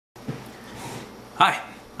Hi,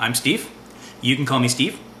 I'm Steve. You can call me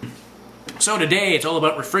Steve. So today it's all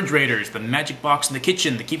about refrigerators, the magic box in the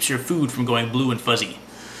kitchen that keeps your food from going blue and fuzzy.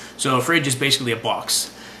 So a fridge is basically a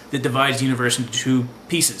box that divides the universe into two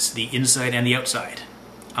pieces, the inside and the outside.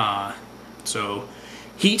 So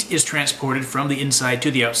heat is transported from the inside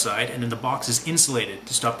to the outside, and then the box is insulated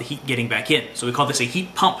to stop the heat getting back in. So we call this a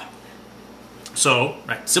heat pump. So,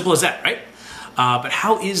 right, simple as that, right? But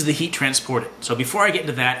how is the heat transported? So before I get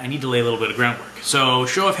into that, I need to lay a little bit of groundwork. So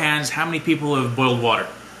show of hands, how many people have boiled water?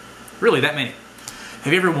 Really, that many.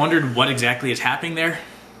 Have you ever wondered what exactly is happening there?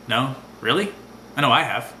 No? Really? I know I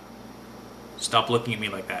have. Stop looking at me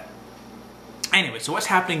like that. Anyway, so what's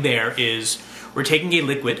happening there is we're taking a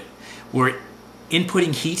liquid, we're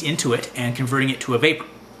inputting heat into it and converting it to a vapor.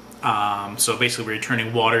 So basically we're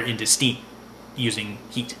turning water into steam using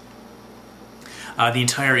heat. The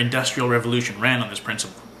entire Industrial Revolution ran on this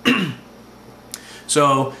principle.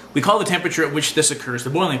 So we call the temperature at which this occurs the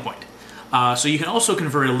boiling point. So you can also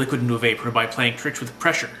convert a liquid into a vapor by playing tricks with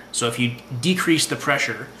pressure. So if you decrease the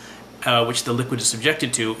pressure which the liquid is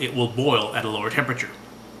subjected to, it will boil at a lower temperature.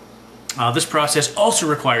 This process also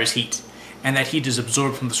requires heat, and that heat is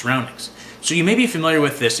absorbed from the surroundings. So you may be familiar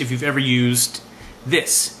with this if you've ever used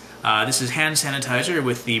this. This is hand sanitizer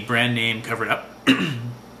with the brand name covered up.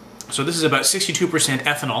 So this is about 62%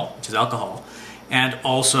 ethanol, which is alcohol, and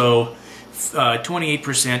also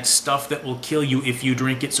 28% stuff that will kill you if you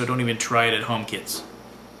drink it, so don't even try it at home, kids.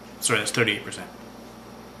 Sorry, that's 38%.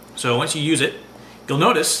 So once you use it, you'll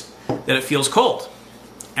notice that it feels cold,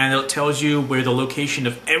 and it tells you where the location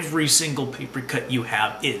of every single paper cut you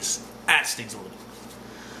have is. That stings a little.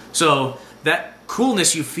 So that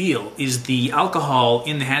coolness you feel is the alcohol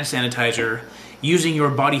in the hand sanitizer using your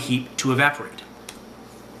body heat to evaporate.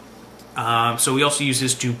 So we also use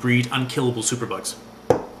this to breed unkillable superbugs.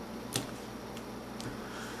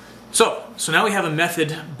 So now we have a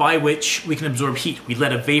method by which we can absorb heat. We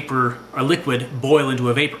let a vapor, or liquid, boil into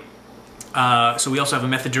a vapor. So we also have a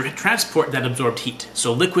method to transport that absorbed heat.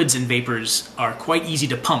 So liquids and vapors are quite easy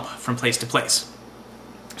to pump from place to place.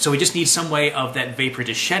 So we just need some way of that vapor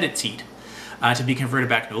to shed its heat to be converted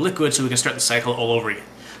back into a liquid so we can start the cycle all over again.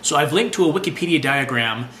 So I've linked to a Wikipedia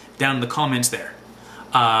diagram down in the comments there.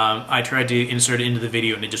 I tried to insert it into the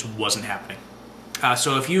video and it just wasn't happening.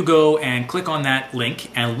 So if you go and click on that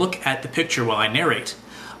link and look at the picture while I narrate,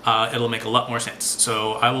 it'll make a lot more sense.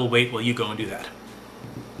 So I will wait while you go and do that.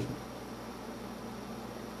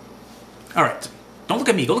 Alright, don't look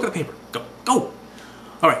at me, go look at the paper. Go, go!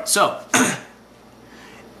 Alright, so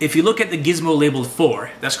if you look at the gizmo labeled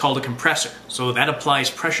 4, that's called a compressor. So that applies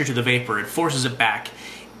pressure to the vapor and forces it back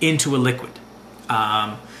into a liquid.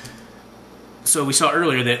 So we saw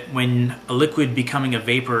earlier that when a liquid becoming a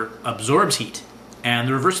vapor absorbs heat, and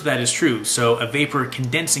the reverse of that is true, so a vapor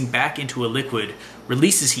condensing back into a liquid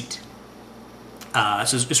releases heat.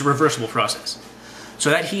 So it's a reversible process.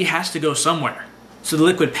 So that heat has to go somewhere. So the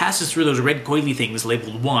liquid passes through those red coily things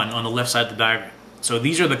labeled 1 on the left side of the diagram. So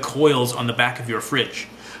these are the coils on the back of your fridge.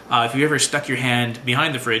 If you ever stuck your hand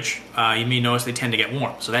behind the fridge, you may notice they tend to get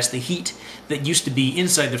warm. So that's the heat that used to be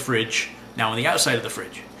inside the fridge, now on the outside of the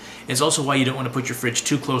fridge. It's also why you don't want to put your fridge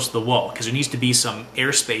too close to the wall, because there needs to be some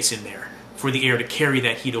airspace in there for the air to carry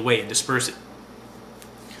that heat away and disperse it.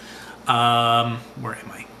 Where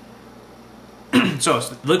am I? So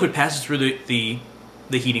the liquid passes through the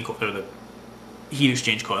heating or the heat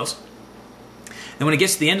exchange coils. And when it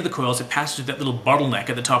gets to the end of the coils, it passes through that little bottleneck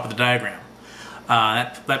at the top of the diagram.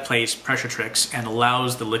 That plays pressure tricks and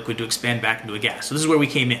allows the liquid to expand back into a gas. So this is where we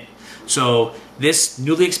came in. So this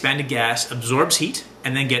newly expanded gas absorbs heat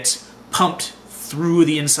and then gets pumped through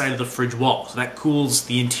the inside of the fridge wall. So that cools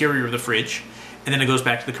the interior of the fridge, and then it goes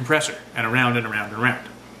back to the compressor, and around and around and around.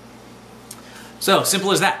 So,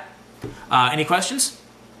 simple as that. Any questions?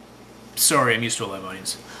 Sorry, I'm used to a live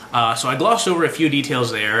audience. So I glossed over a few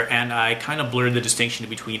details there, and I kind of blurred the distinction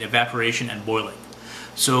between evaporation and boiling.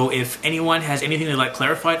 So if anyone has anything they'd like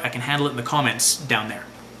clarified, I can handle it in the comments down there.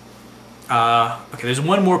 Okay, there's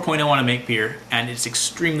one more point I want to make here, and it's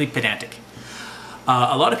extremely pedantic.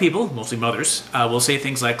 A lot of people, mostly mothers, will say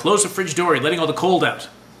things like, close the fridge door, you're letting all the cold out.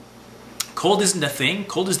 Cold isn't a thing,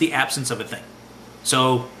 cold is the absence of a thing.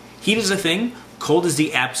 So heat is a thing, cold is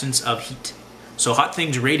the absence of heat. So hot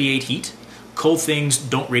things radiate heat, cold things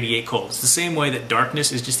don't radiate cold. It's the same way that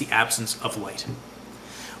darkness is just the absence of light.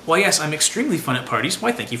 Well, yes, I'm extremely fun at parties.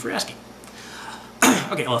 Why, thank you for asking.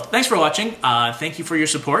 Okay, well, thanks for watching. Thank you for your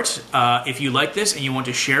support. If you like this and you want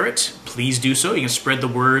to share it, please do so. You can spread the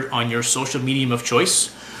word on your social medium of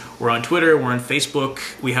choice. We're on Twitter, we're on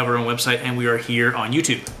Facebook, we have our own website, and we are here on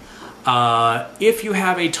YouTube. If you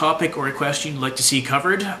have a topic or a question you'd like to see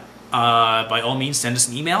covered, by all means send us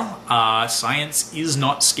an email,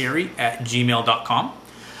 scienceisnotscary@gmail.com.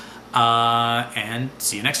 And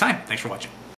see you next time. Thanks for watching.